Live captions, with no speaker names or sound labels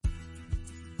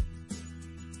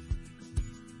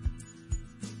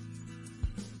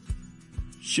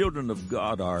Children of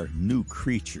God are new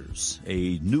creatures,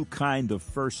 a new kind of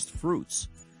first fruits,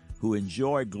 who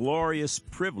enjoy glorious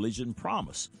privilege and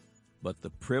promise. But the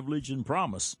privilege and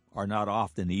promise are not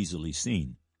often easily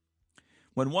seen.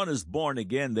 When one is born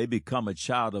again, they become a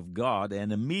child of God,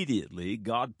 and immediately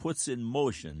God puts in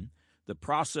motion the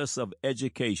process of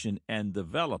education and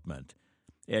development.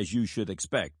 As you should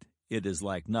expect, it is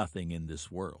like nothing in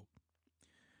this world.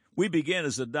 We begin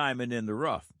as a diamond in the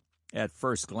rough. At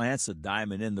first glance, a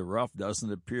diamond in the rough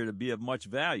doesn't appear to be of much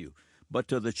value, but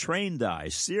to the trained eye,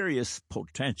 serious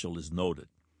potential is noted.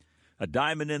 A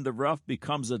diamond in the rough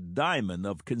becomes a diamond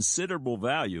of considerable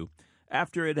value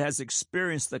after it has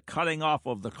experienced the cutting off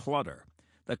of the clutter,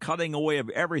 the cutting away of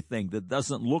everything that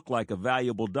doesn't look like a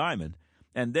valuable diamond,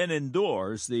 and then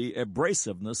endures the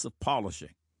abrasiveness of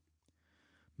polishing.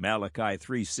 Malachi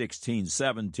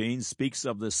 3:16-17 speaks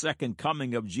of the second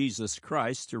coming of Jesus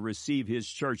Christ to receive his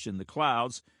church in the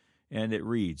clouds, and it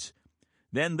reads,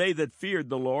 "Then they that feared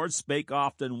the Lord spake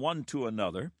often one to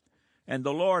another, and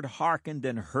the Lord hearkened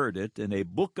and heard it, and a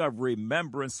book of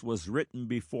remembrance was written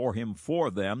before him for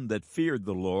them that feared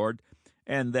the Lord,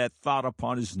 and that thought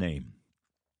upon his name.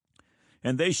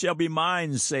 And they shall be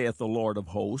mine, saith the Lord of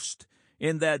hosts,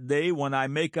 in that day when I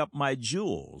make up my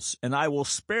jewels, and I will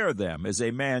spare them as a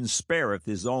man spareth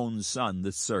his own son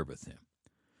that serveth him."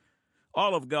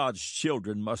 All of God's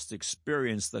children must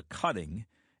experience the cutting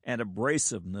and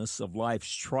abrasiveness of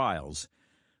life's trials.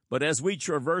 But as we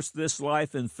traverse this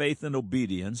life in faith and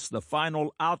obedience, the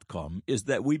final outcome is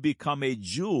that we become a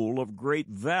jewel of great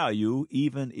value,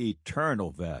 even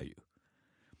eternal value.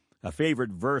 A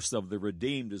favorite verse of the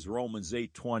redeemed is Romans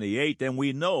 8:28, and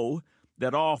we know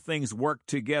that all things work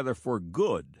together for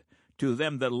good, to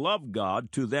them that love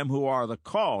God, to them who are the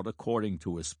called according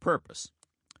to his purpose.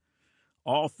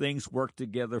 All things work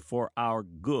together for our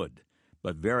good,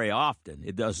 but very often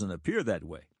it doesn't appear that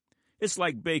way. It's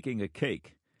like baking a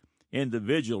cake.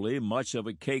 Individually, much of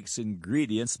a cake's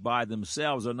ingredients by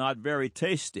themselves are not very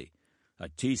tasty. A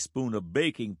teaspoon of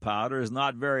baking powder is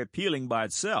not very appealing by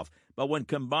itself, but when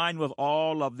combined with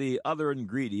all of the other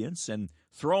ingredients and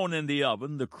thrown in the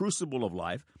oven, the crucible of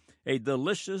life, a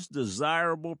delicious,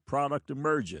 desirable product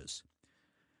emerges.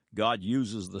 God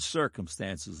uses the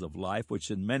circumstances of life, which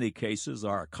in many cases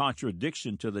are a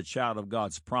contradiction to the child of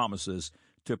God's promises,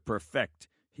 to perfect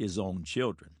his own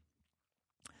children.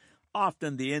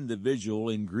 Often the individual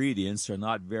ingredients are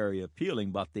not very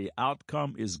appealing, but the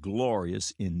outcome is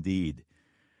glorious indeed.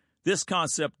 This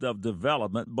concept of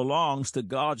development belongs to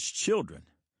God's children.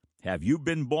 Have you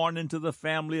been born into the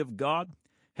family of God?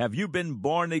 Have you been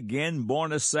born again,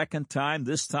 born a second time,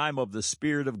 this time of the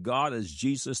Spirit of God, as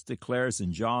Jesus declares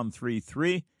in John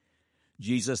 3:3?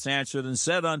 Jesus answered and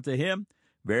said unto him,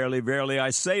 Verily, verily,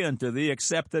 I say unto thee,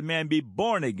 except a man be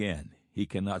born again, he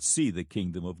cannot see the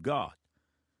kingdom of God.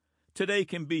 Today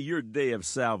can be your day of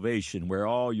salvation, where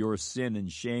all your sin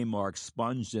and shame are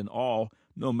expunged, and all,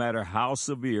 no matter how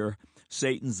severe,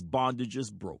 Satan's bondage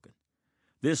is broken.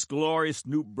 This glorious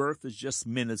new birth is just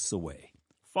minutes away.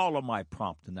 Follow my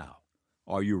prompt now.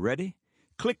 Are you ready?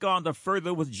 Click on the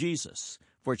Further with Jesus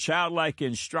for childlike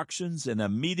instructions and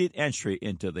immediate entry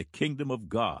into the kingdom of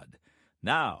God.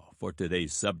 Now for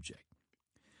today's subject.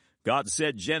 God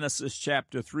said, Genesis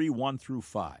chapter 3,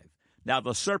 1-5. Now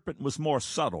the serpent was more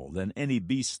subtle than any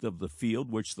beast of the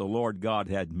field which the Lord God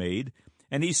had made.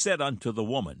 And he said unto the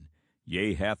woman,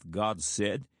 Yea, hath God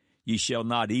said, Ye shall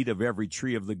not eat of every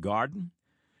tree of the garden?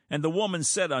 And the woman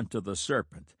said unto the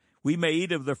serpent, We may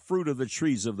eat of the fruit of the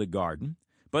trees of the garden,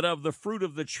 but of the fruit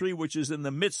of the tree which is in the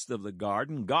midst of the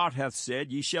garden, God hath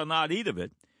said, Ye shall not eat of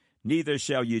it, neither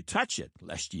shall ye touch it,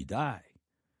 lest ye die.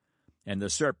 And the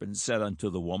serpent said unto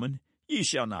the woman, Ye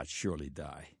shall not surely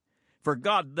die. For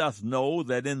God doth know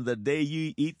that in the day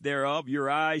ye eat thereof, your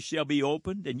eyes shall be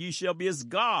opened, and ye shall be as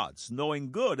gods,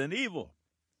 knowing good and evil.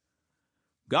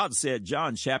 God said,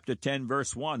 John chapter 10,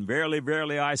 verse 1, Verily,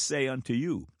 verily, I say unto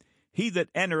you, He that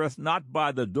entereth not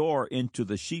by the door into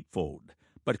the sheepfold,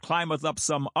 but climbeth up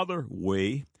some other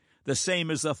way, the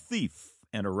same is a thief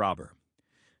and a robber.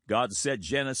 God said,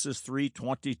 Genesis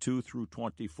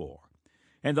 3:22-24.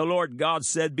 And the Lord God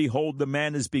said, Behold, the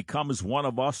man is become as one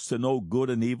of us to know good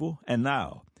and evil. And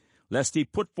now, lest he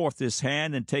put forth his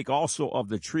hand and take also of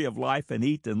the tree of life and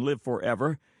eat and live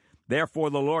forever. Therefore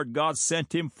the Lord God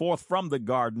sent him forth from the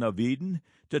Garden of Eden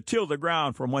to till the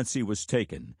ground from whence he was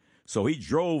taken. So he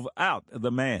drove out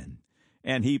the man,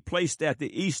 and he placed at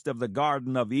the east of the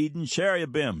Garden of Eden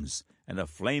cherubims and a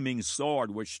flaming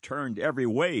sword which turned every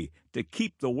way to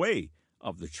keep the way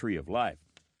of the tree of life.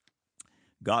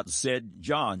 God said,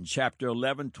 John chapter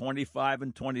 11, 25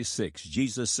 and 26,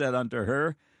 Jesus said unto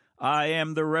her, I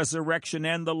am the resurrection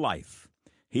and the life.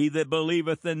 He that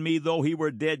believeth in me, though he were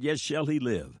dead, yet shall he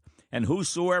live. And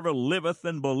whosoever liveth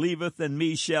and believeth in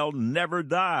me shall never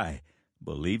die.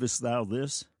 Believest thou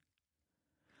this?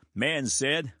 Man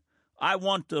said, I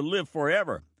want to live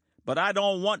forever, but I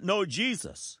don't want no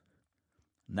Jesus.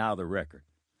 Now the record.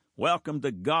 Welcome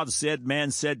to God Said,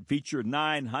 Man Said, feature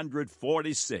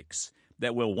 946,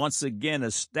 that will once again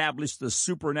establish the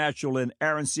supernatural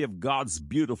inerrancy of God's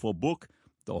beautiful book,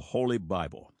 the Holy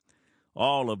Bible.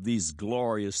 All of these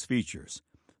glorious features,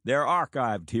 they're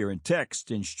archived here in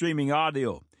text and streaming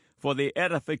audio for the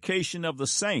edification of the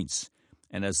saints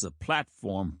and as a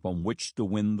platform from which to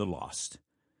win the lost.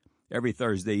 Every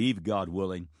Thursday eve, God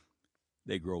willing,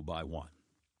 they grow by one.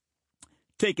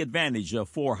 Take advantage of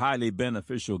 4 highly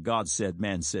beneficial God Said,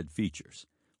 Man Said features.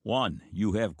 1,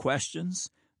 you have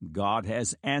questions, God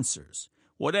has answers.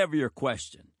 Whatever your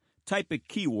question, type a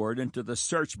keyword into the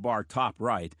search bar top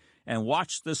right and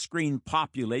watch the screen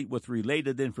populate with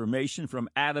related information from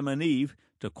Adam and Eve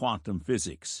to quantum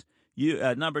physics.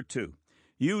 Number 2,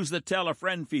 use the Tell a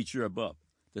Friend feature above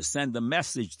to send a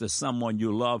message to someone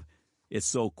you love. It's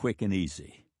so quick and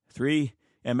easy. 3,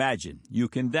 imagine you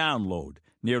can download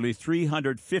nearly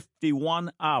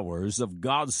 351 hours of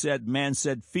God Said, Man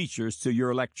Said features to your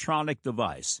electronic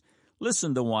device.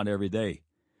 Listen to one every day.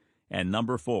 And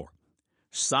number 4,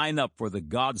 sign up for the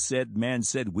God Said, Man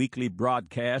Said weekly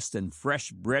broadcast, and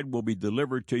fresh bread will be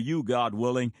delivered to you, God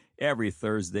willing, every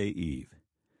Thursday eve.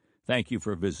 Thank you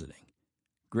for visiting.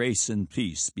 Grace and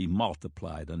peace be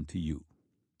multiplied unto you.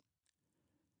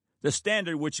 The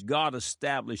standard which God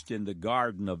established in the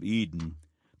Garden of Eden,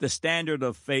 the standard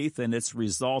of faith and its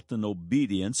resultant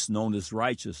obedience, known as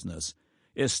righteousness,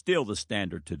 is still the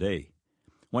standard today.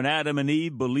 When Adam and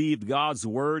Eve believed God's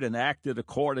word and acted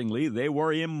accordingly, they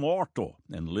were immortal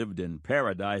and lived in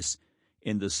paradise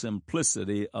in the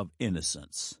simplicity of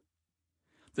innocence.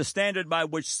 The standard by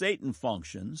which Satan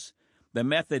functions, the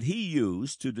method he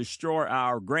used to destroy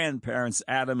our grandparents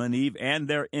Adam and Eve and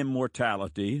their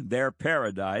immortality, their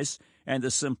paradise, and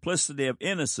the simplicity of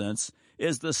innocence,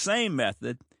 is the same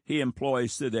method he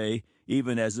employs today,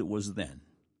 even as it was then.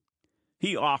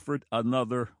 He offered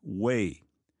another way.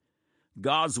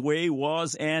 God's way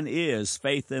was and is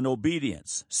faith and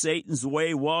obedience. Satan's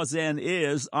way was and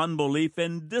is unbelief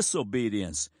and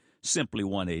disobedience. Simply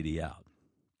 180 out.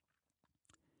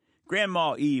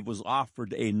 Grandma Eve was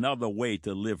offered another way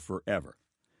to live forever.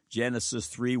 Genesis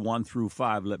 3, 1 through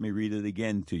 5, let me read it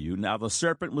again to you. Now the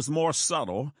serpent was more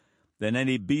subtle than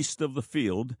any beast of the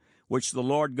field, which the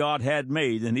Lord God had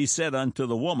made. And he said unto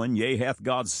the woman, Yea, hath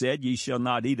God said, Ye shall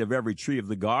not eat of every tree of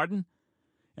the garden?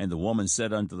 And the woman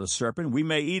said unto the serpent, We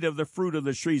may eat of the fruit of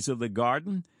the trees of the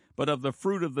garden, but of the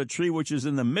fruit of the tree which is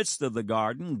in the midst of the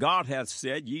garden, God hath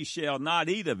said, Ye shall not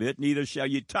eat of it, neither shall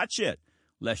ye touch it,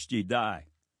 lest ye die.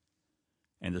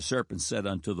 And the serpent said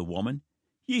unto the woman,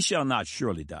 Ye shall not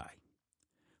surely die.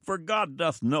 For God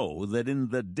doth know that in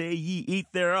the day ye eat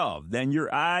thereof, then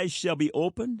your eyes shall be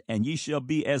opened, and ye shall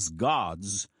be as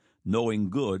gods, knowing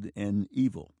good and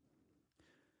evil.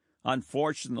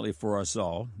 Unfortunately for us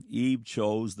all, Eve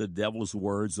chose the devil's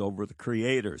words over the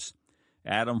Creator's.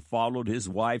 Adam followed his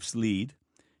wife's lead,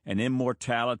 and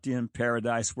immortality and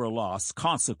paradise were lost.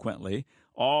 Consequently,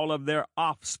 all of their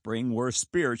offspring were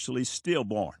spiritually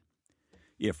stillborn.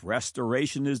 If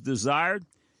restoration is desired,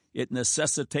 it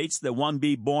necessitates that one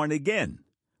be born again,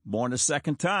 born a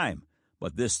second time,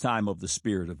 but this time of the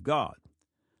Spirit of God.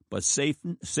 But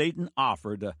Satan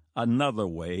offered another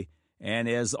way, and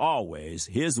as always,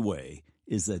 his way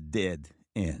is a dead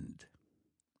end.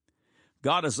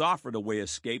 God has offered a way of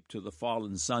escape to the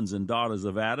fallen sons and daughters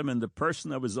of Adam in the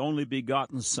person of his only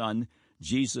begotten Son,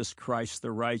 Jesus Christ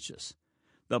the righteous.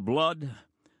 The blood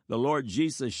the Lord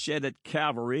Jesus shed at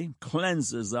Calvary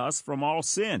cleanses us from all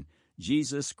sin.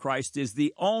 Jesus Christ is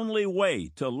the only way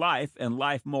to life, and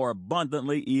life more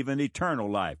abundantly, even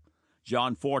eternal life.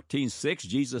 John 14:6,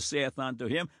 Jesus saith unto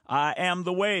him, I am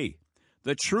the way,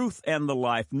 the truth, and the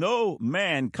life. No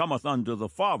man cometh unto the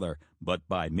Father but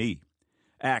by me.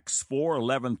 Acts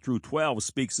 4:11 through 12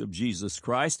 speaks of Jesus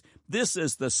Christ. This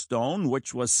is the stone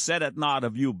which was set at naught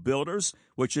of you builders,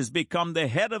 which has become the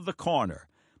head of the corner.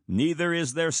 Neither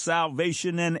is there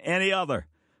salvation in any other,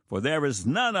 for there is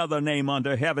none other name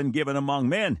under heaven given among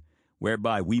men,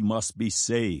 whereby we must be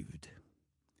saved.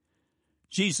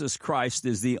 Jesus Christ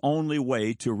is the only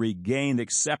way to regain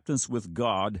acceptance with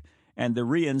God and the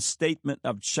reinstatement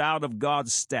of child of God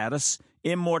status,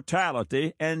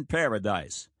 immortality, and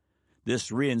paradise.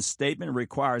 This reinstatement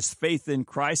requires faith in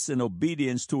Christ and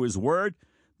obedience to his word,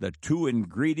 the two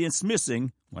ingredients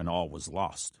missing when all was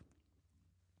lost.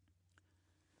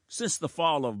 Since the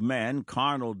fall of man,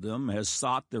 carnaldom has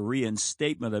sought the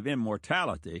reinstatement of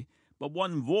immortality, but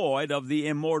one void of the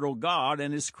immortal God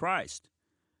and his Christ.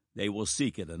 They will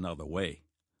seek it another way.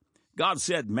 God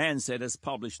Said, Man Said has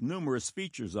published numerous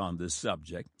features on this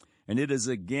subject, and it is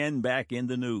again back in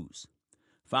the news.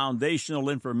 Foundational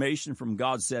information from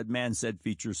God Said, Man Said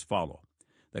features follow.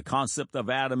 The concept of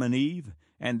Adam and Eve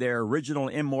and their original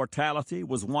immortality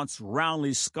was once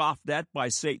roundly scoffed at by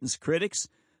Satan's critics,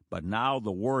 but now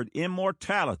the word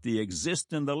immortality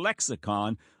exists in the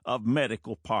lexicon of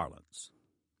medical parlance.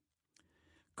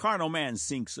 Carnal man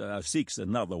seeks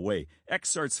another way.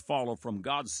 Excerpts follow from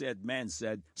God Said, Man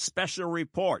Said, Special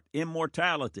Report,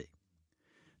 Immortality.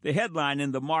 The headline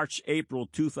in the March-April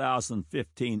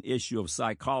 2015 issue of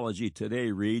Psychology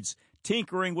Today reads,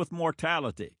 Tinkering with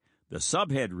Mortality. The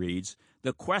subhead reads,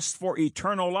 The quest for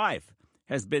eternal life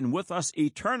has been with us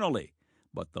eternally,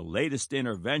 but the latest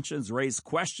interventions raise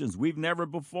questions we've never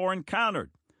before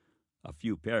encountered. A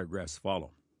few paragraphs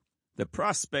follow. The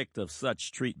prospect of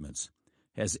such treatments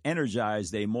has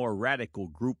energized a more radical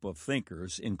group of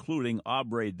thinkers, including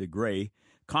Aubrey de Grey,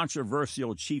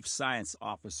 controversial chief science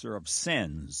officer of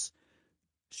SENS,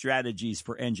 Strategies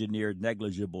for Engineered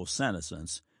Negligible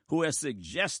Senescence, who has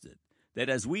suggested that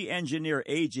as we engineer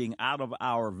aging out of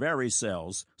our very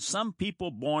cells, some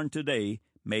people born today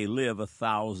may live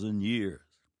 1,000 years.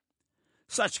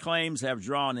 Such claims have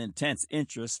drawn intense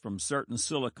interest from certain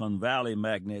Silicon Valley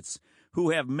magnates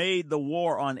who have made the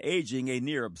war on aging a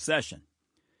near obsession.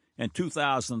 In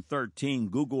 2013,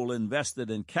 Google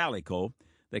invested in Calico,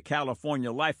 the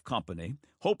California Life Company,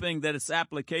 hoping that its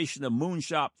application of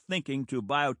moonshot thinking to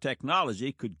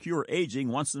biotechnology could cure aging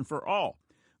once and for all.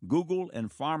 Google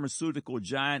and pharmaceutical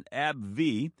giant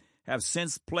AbbVie have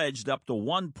since pledged up to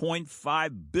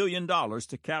 $1.5 billion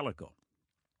to Calico.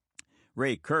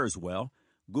 Ray Kurzweil,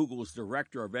 Google's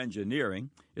director of engineering,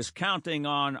 is counting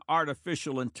on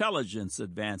artificial intelligence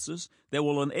advances that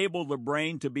will enable the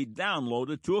brain to be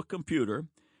downloaded to a computer,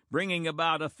 bringing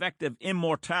about effective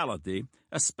immortality,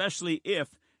 especially if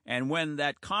and when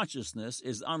that consciousness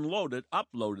is uploaded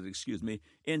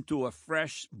into a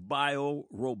fresh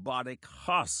bio-robotic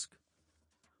husk.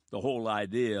 The whole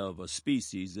idea of a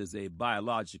species is a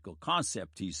biological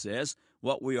concept, he says.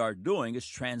 What we are doing is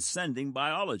transcending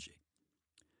biology.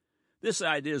 This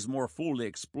idea is more fully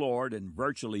explored in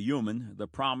Virtually Human, The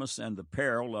Promise and the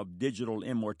Peril of Digital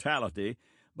Immortality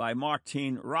by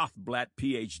Martine Rothblatt,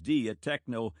 Ph.D., a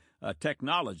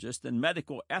technologist and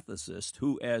medical ethicist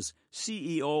who, as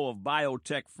CEO of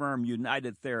biotech firm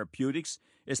United Therapeutics,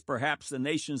 is perhaps the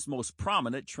nation's most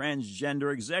prominent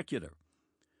transgender executive.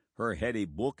 Her heady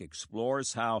book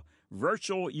explores how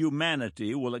virtual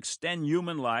humanity will extend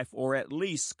human life or at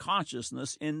least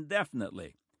consciousness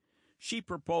indefinitely. She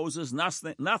proposes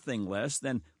nothing less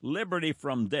than liberty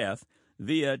from death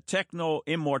via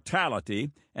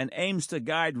techno-immortality and aims to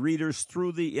guide readers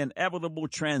through the inevitable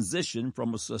transition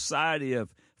from a society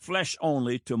of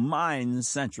flesh-only to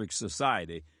mind-centric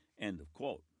society. End of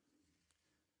quote.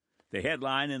 The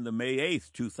headline in the May 8,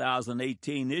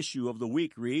 2018 issue of The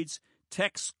Week reads,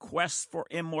 Tech's Quest for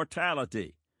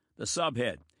Immortality. The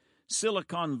subhead,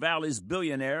 Silicon Valley's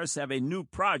billionaires have a new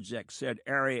project, said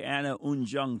Ariana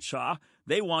Unjung Cha.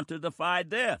 They want to defy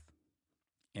death.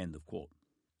 End of quote.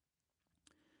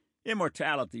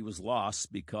 Immortality was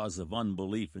lost because of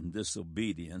unbelief and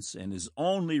disobedience and is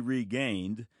only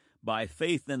regained by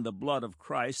faith in the blood of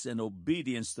Christ and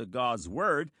obedience to God's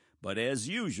word, but as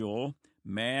usual,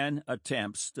 man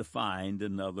attempts to find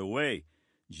another way.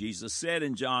 Jesus said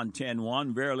in John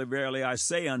 10:1, Verily, verily, I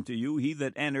say unto you, he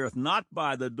that entereth not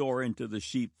by the door into the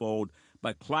sheepfold,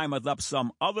 but climbeth up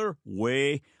some other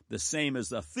way, the same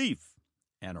is a thief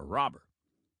and a robber.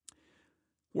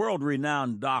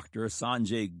 World-renowned doctor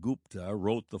Sanjay Gupta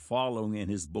wrote the following in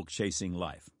his book, Chasing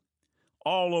Life.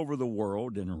 All over the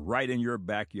world and right in your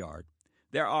backyard,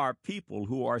 there are people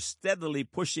who are steadily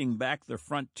pushing back the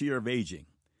frontier of aging.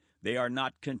 They are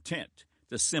not content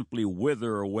to simply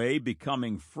wither away,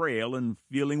 becoming frail and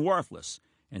feeling worthless.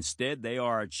 Instead, they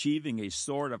are achieving a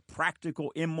sort of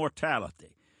practical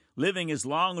immortality, living as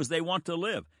long as they want to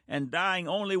live and dying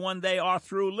only when they are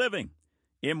through living.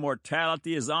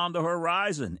 Immortality is on the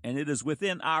horizon, and it is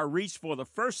within our reach for the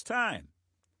first time.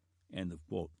 End of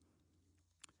quote.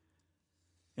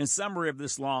 In summary of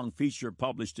this long feature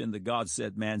published in the God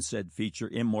Said, Man Said feature,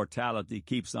 Immortality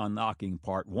Keeps on Knocking,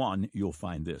 Part 1, you'll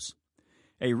find this.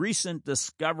 A recent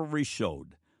discovery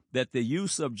showed that the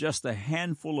use of just a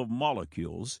handful of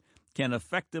molecules can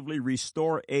effectively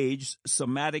restore aged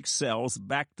somatic cells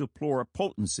back to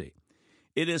pluripotency.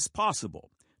 It is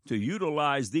possible to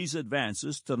utilize these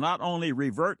advances to not only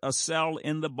revert a cell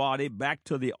in the body back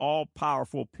to the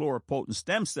all-powerful pluripotent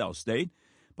stem cell state,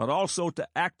 but also to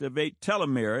activate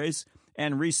telomerase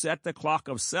and reset the clock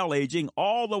of cell aging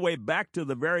all the way back to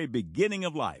the very beginning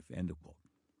of life. End of quote.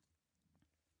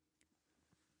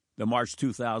 The March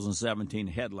 2017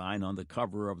 headline on the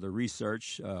cover of the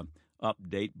research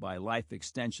update by Life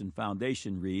Extension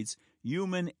Foundation reads,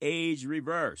 "Human Age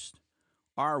Reversed.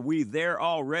 Are we there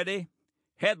already?"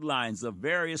 Headlines of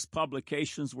various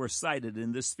publications were cited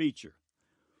in this feature.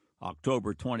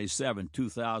 October 27,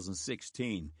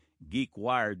 2016,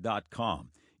 GeekWire.com.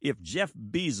 Is Jeff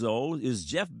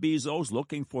Bezos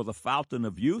looking for the fountain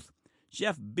of youth?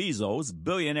 Jeff Bezos,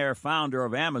 billionaire founder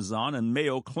of Amazon and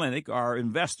Mayo Clinic, are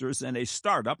investors in a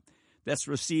startup that's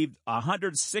received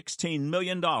 $116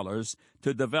 million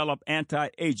to develop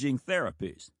anti-aging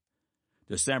therapies.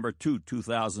 December 2,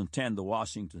 2010, The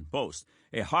Washington Post.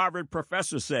 A Harvard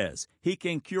professor says he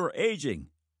can cure aging,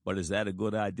 but is that a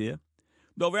good idea?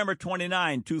 November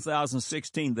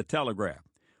 2016, The Telegraph.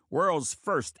 World's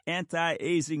first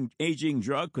anti-aging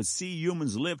drug could see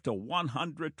humans live to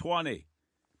 120.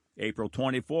 April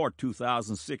 24,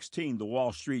 2016, The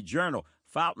Wall Street Journal.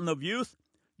 Fountain of Youth?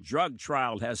 Drug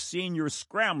trial has seniors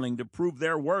scrambling to prove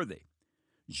they're worthy.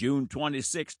 June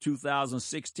 26,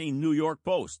 2016, New York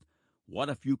Post. What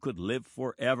if you could live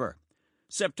forever?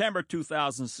 September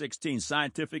 2016,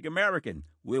 Scientific American.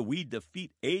 Will we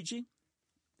defeat aging?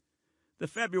 The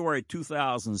February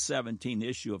 2017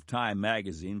 issue of Time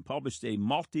magazine published a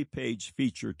multi-page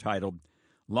feature titled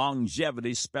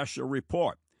Longevity Special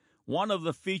Report. One of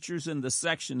the features in the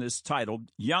section is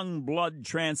titled Young Blood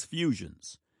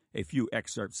Transfusions. A few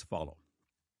excerpts follow.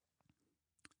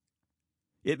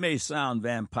 It may sound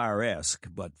vampire-esque,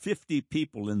 but 50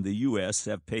 people in the U.S.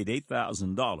 have paid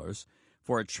 $8,000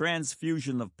 for a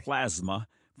transfusion of plasma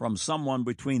from someone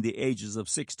between the ages of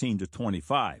 16 to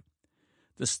 25.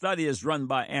 The study is run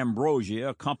by Ambrosia,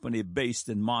 a company based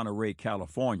in Monterey,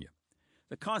 California.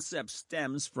 The concept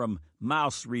stems from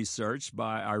mouse research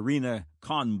by Irina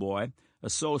Conboy,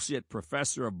 Associate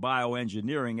Professor of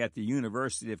Bioengineering at the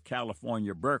University of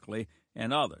California, Berkeley,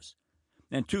 and others.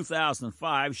 In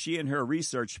 2005, she and her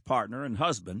research partner and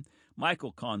husband,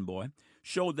 Michael Conboy,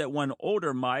 showed that when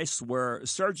older mice were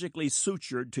surgically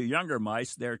sutured to younger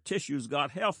mice, their tissues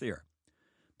got healthier.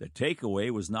 The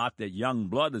takeaway was not that young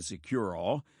blood is a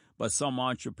cure-all, but some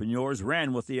entrepreneurs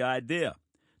ran with the idea.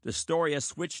 The story has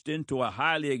switched into a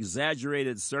highly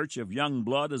exaggerated search of young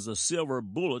blood as a silver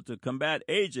bullet to combat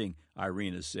aging,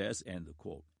 Irina says, end of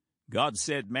quote. God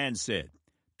Said, Man Said.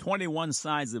 21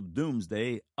 Signs of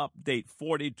Doomsday, Update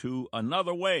 42,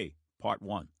 Another Way, Part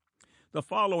 1. The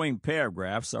following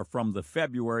paragraphs are from the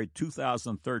February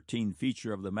 2013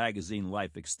 feature of the magazine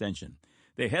Life Extension.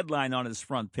 The headline on its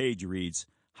front page reads,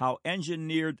 How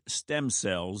Engineered Stem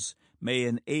Cells May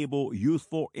Enable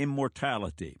Youthful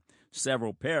Immortality.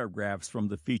 Several paragraphs from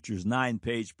the feature's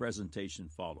 9-page presentation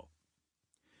follow.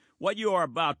 What you are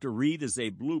about to read is a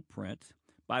blueprint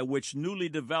by which newly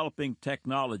developing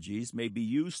technologies may be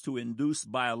used to induce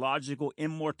biological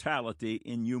immortality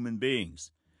in human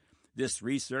beings. This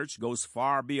research goes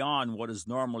far beyond what is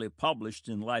normally published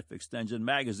in Life Extension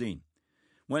magazine.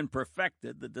 When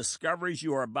perfected, the discoveries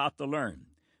you are about to learn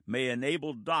may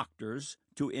enable doctors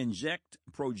to inject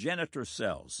progenitor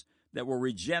cells that will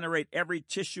regenerate every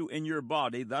tissue in your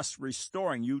body, thus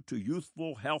restoring you to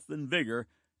youthful health and vigor,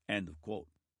 end of quote.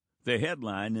 The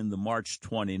headline in the March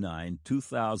 29,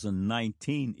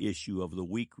 2019 issue of the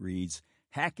week reads,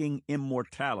 Hacking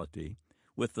Immortality,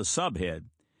 with the subhead,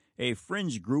 A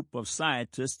fringe group of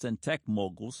scientists and tech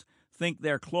moguls think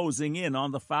they're closing in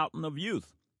on the fountain of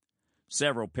youth.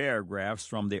 Several paragraphs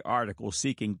from the article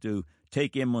seeking to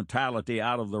take immortality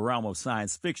out of the realm of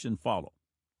science fiction follow.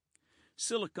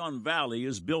 Silicon Valley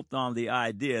is built on the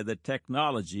idea that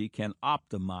technology can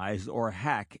optimize or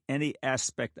hack any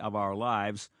aspect of our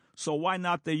lives, so why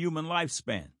not the human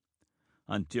lifespan?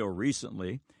 Until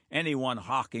recently, anyone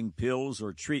hawking pills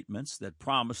or treatments that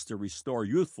promised to restore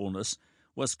youthfulness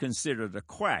was considered a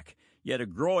quack, yet a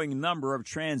growing number of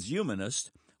transhumanists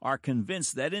are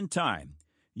convinced that in time,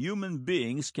 human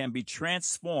beings can be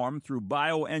transformed through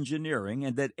bioengineering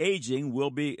and that aging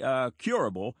will be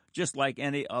curable just like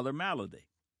any other malady.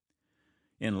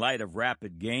 In light of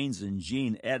rapid gains in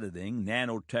gene editing,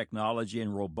 nanotechnology,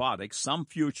 and robotics, some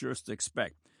futurists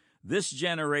expect this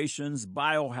generation's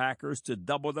biohackers to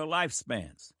double their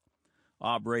lifespans.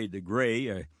 Aubrey de Grey,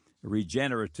 a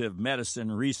regenerative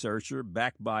medicine researcher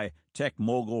backed by tech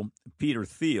mogul Peter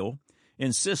Thiel,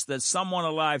 insists that someone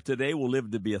alive today will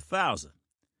live to be 1,000.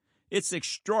 It's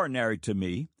extraordinary to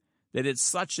me that it's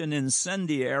such an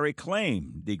incendiary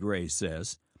claim, DeGray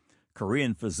says.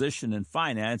 Korean physician and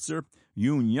financier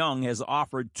Yoon Young has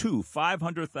offered two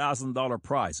 $500,000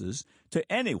 prizes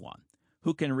to anyone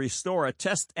who can restore a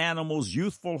test animal's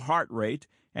youthful heart rate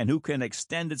and who can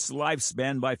extend its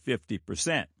lifespan by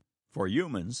 50%. For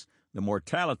humans, the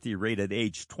mortality rate at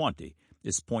age 20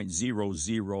 is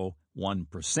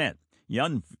 0.001%.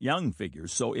 Young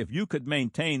figures, so if you could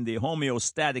maintain the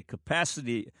homeostatic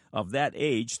capacity of that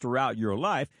age throughout your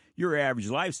life, your average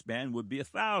lifespan would be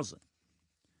 1,000.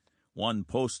 One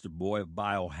poster boy of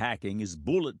biohacking is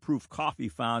Bulletproof Coffee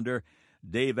founder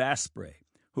Dave Asprey,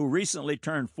 who recently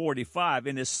turned 45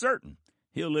 and is certain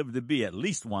he'll live to be at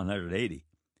least 180.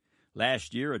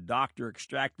 Last year, a doctor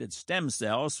extracted stem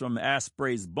cells from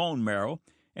Asprey's bone marrow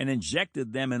and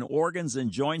injected them in organs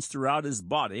and joints throughout his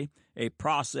body, a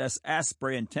process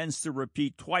Asprey intends to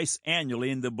repeat twice annually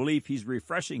in the belief he's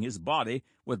refreshing his body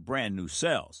with brand new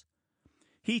cells.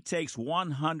 He takes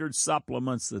 100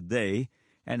 supplements a day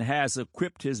and has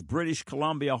equipped his British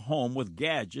Columbia home with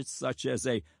gadgets such as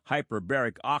a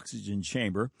hyperbaric oxygen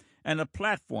chamber and a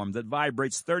platform that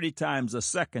vibrates 30 times a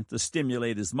second to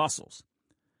stimulate his muscles.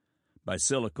 By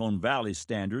Silicon Valley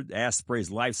standard,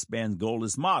 Asprey's lifespan goal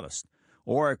is modest.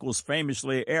 Oracle's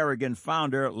famously arrogant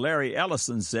founder Larry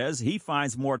Ellison says he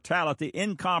finds mortality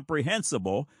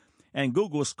incomprehensible, and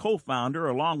Google's co-founder,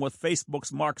 along with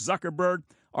Facebook's Mark Zuckerberg,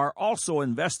 are also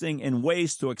investing in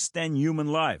ways to extend human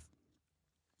life.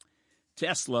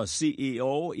 Tesla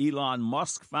CEO Elon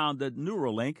Musk founded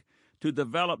Neuralink to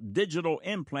develop digital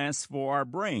implants for our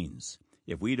brains.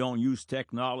 If we don't use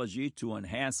technology to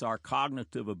enhance our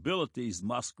cognitive abilities,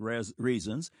 Musk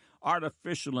reasons,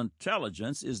 artificial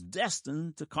intelligence is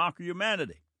destined to conquer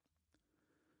humanity.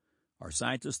 Are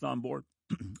scientists on board?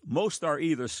 Most are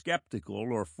either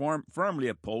skeptical or firmly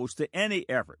opposed to any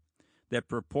effort that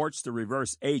purports to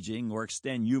reverse aging or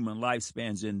extend human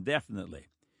lifespans indefinitely.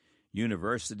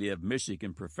 University of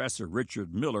Michigan professor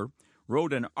Richard Miller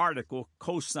wrote an article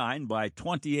co-signed by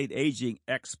 28 aging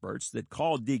experts that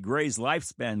called DeGray's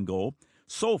lifespan goal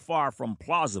so far from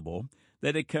plausible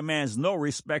that it commands no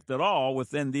respect at all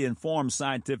within the informed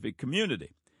scientific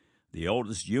community. The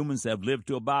oldest humans have lived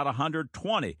to about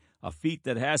 120, a feat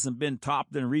that hasn't been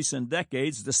topped in recent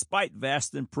decades despite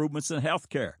vast improvements in health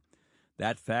care.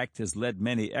 That fact has led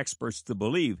many experts to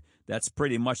believe that's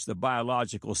pretty much the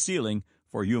biological ceiling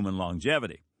for human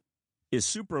longevity. Is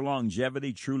super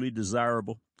longevity truly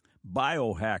desirable?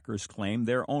 Biohackers claim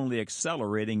they're only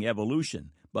accelerating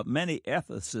evolution, but many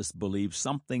ethicists believe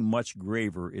something much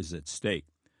graver is at stake.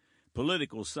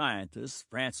 Political scientist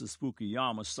Francis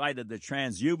Fukuyama cited the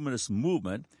transhumanist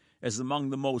movement as among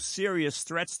the most serious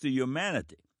threats to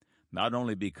humanity, not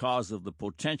only because of the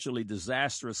potentially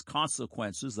disastrous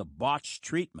consequences of botched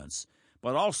treatments,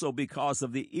 but also because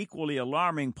of the equally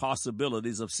alarming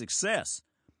possibilities of success.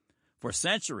 For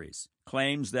centuries,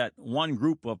 claims that one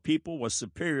group of people was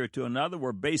superior to another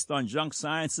were based on junk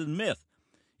science and myth.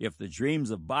 If the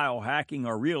dreams of biohacking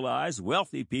are realized,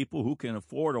 wealthy people who can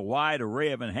afford a wide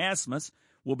array of enhancements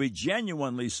will be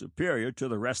genuinely superior to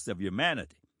the rest of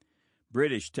humanity.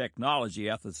 British technology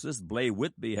ethicist Blair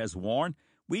Whitby has warned,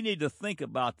 we need to think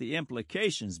about the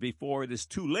implications before it is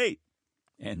too late.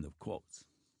 End of quotes.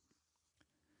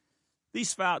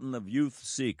 These fountain of youth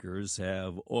seekers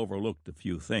have overlooked a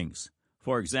few things.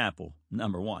 For example,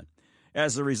 number one,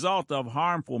 as a result of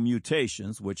harmful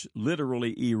mutations which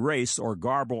literally erase or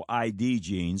garble ID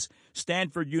genes,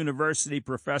 Stanford University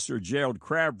professor Gerald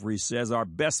Crabtree says our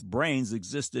best brains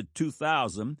existed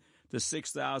 2,000 to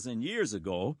 6,000 years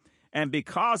ago, and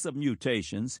because of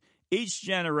mutations, each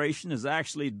generation is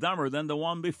actually dumber than the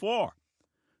one before.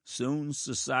 Soon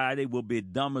society will be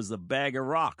dumb as a bag of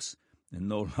rocks and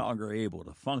no longer able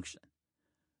to function.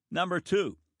 Number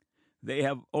two, they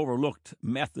have overlooked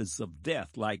methods of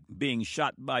death like being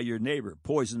shot by your neighbor,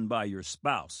 poisoned by your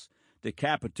spouse,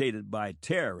 decapitated by a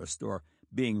terrorist, or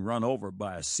being run over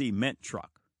by a cement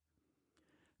truck.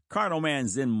 Carnal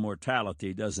man's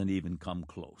immortality doesn't even come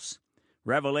close.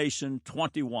 Revelation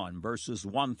 21, verses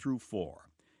 1 through 4.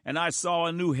 And I saw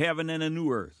a new heaven and a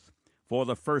new earth, for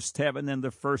the first heaven and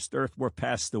the first earth were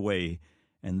passed away,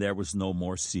 and there was no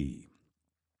more sea.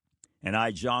 And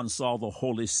I, John, saw the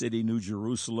holy city, New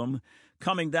Jerusalem,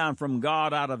 coming down from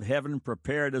God out of heaven,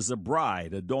 prepared as a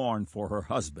bride adorned for her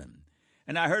husband.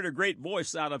 And I heard a great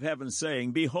voice out of heaven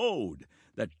saying, Behold,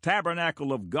 the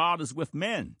tabernacle of God is with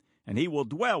men, and he will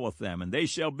dwell with them, and they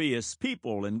shall be his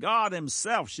people, and God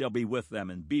himself shall be with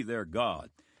them and be their God.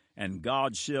 And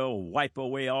God shall wipe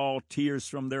away all tears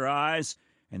from their eyes,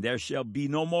 and there shall be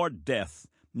no more death,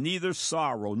 neither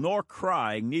sorrow nor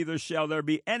crying, neither shall there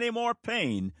be any more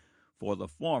pain, for the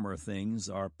former things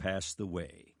are passed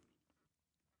away.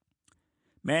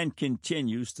 Man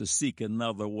continues to seek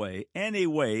another way, any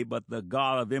way but the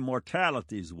God of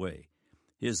immortality's way.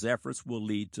 His efforts will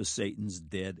lead to Satan's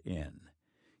dead end.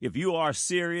 If you are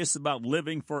serious about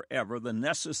living forever, the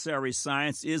necessary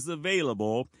science is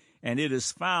available, and it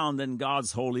is found in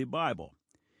God's Holy Bible.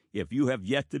 If you have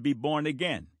yet to be born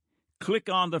again, click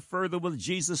on the Further with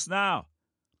Jesus Now.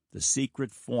 The secret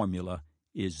formula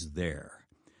is there.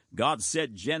 God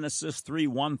said, Genesis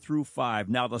 3:1-5,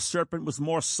 Now the serpent was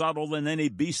more subtle than any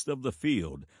beast of the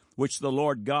field, which the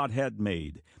Lord God had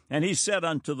made. And he said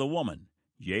unto the woman,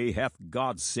 Yea, hath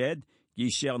God said, Ye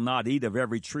shall not eat of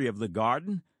every tree of the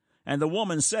garden? And the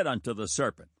woman said unto the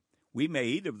serpent, We may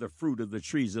eat of the fruit of the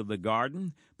trees of the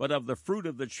garden, but of the fruit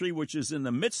of the tree which is in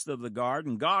the midst of the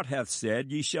garden, God hath said,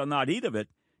 Ye shall not eat of it,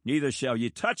 neither shall ye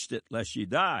touch it, lest ye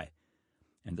die.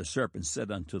 And the serpent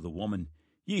said unto the woman,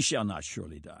 Ye shall not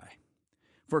surely die.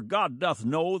 For God doth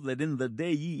know that in the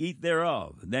day ye eat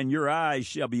thereof, then your eyes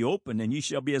shall be opened, and ye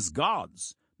shall be as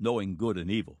gods, knowing good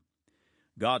and evil.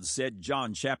 God said,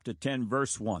 John chapter 10,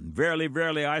 verse 1, Verily,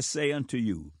 verily, I say unto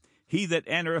you, He that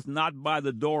entereth not by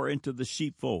the door into the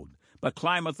sheepfold, but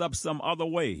climbeth up some other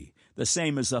way, the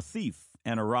same is a thief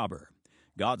and a robber.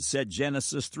 God said,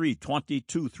 Genesis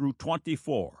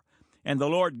 3:22-24, And the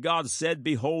Lord God said,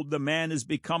 Behold, the man is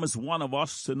become as one of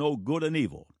us to know good and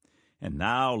evil. And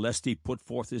now, lest he put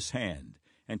forth his hand,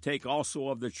 and take also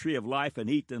of the tree of life, and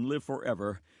eat and live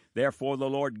forever. Therefore the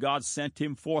Lord God sent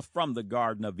him forth from the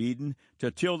Garden of Eden,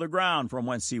 to till the ground from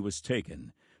whence he was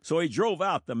taken. So he drove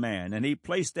out the man, and he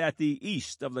placed at the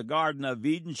east of the Garden of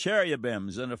Eden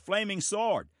cherubims and a flaming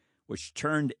sword, which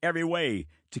turned every way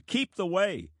to keep the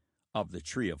way of the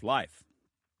tree of life.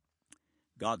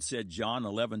 God said, John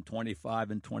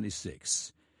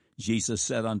 11:25-26, Jesus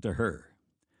said unto her,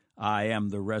 I am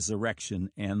the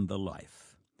resurrection and the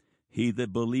life. He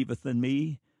that believeth in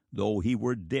me, though he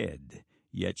were dead,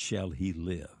 yet shall he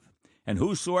live. And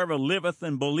whosoever liveth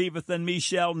and believeth in me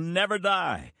shall never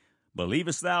die.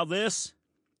 Believest thou this?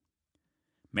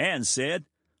 Man said,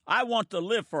 I want to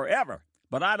live forever,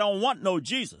 but I don't want no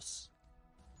Jesus.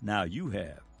 Now you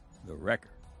have the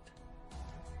record.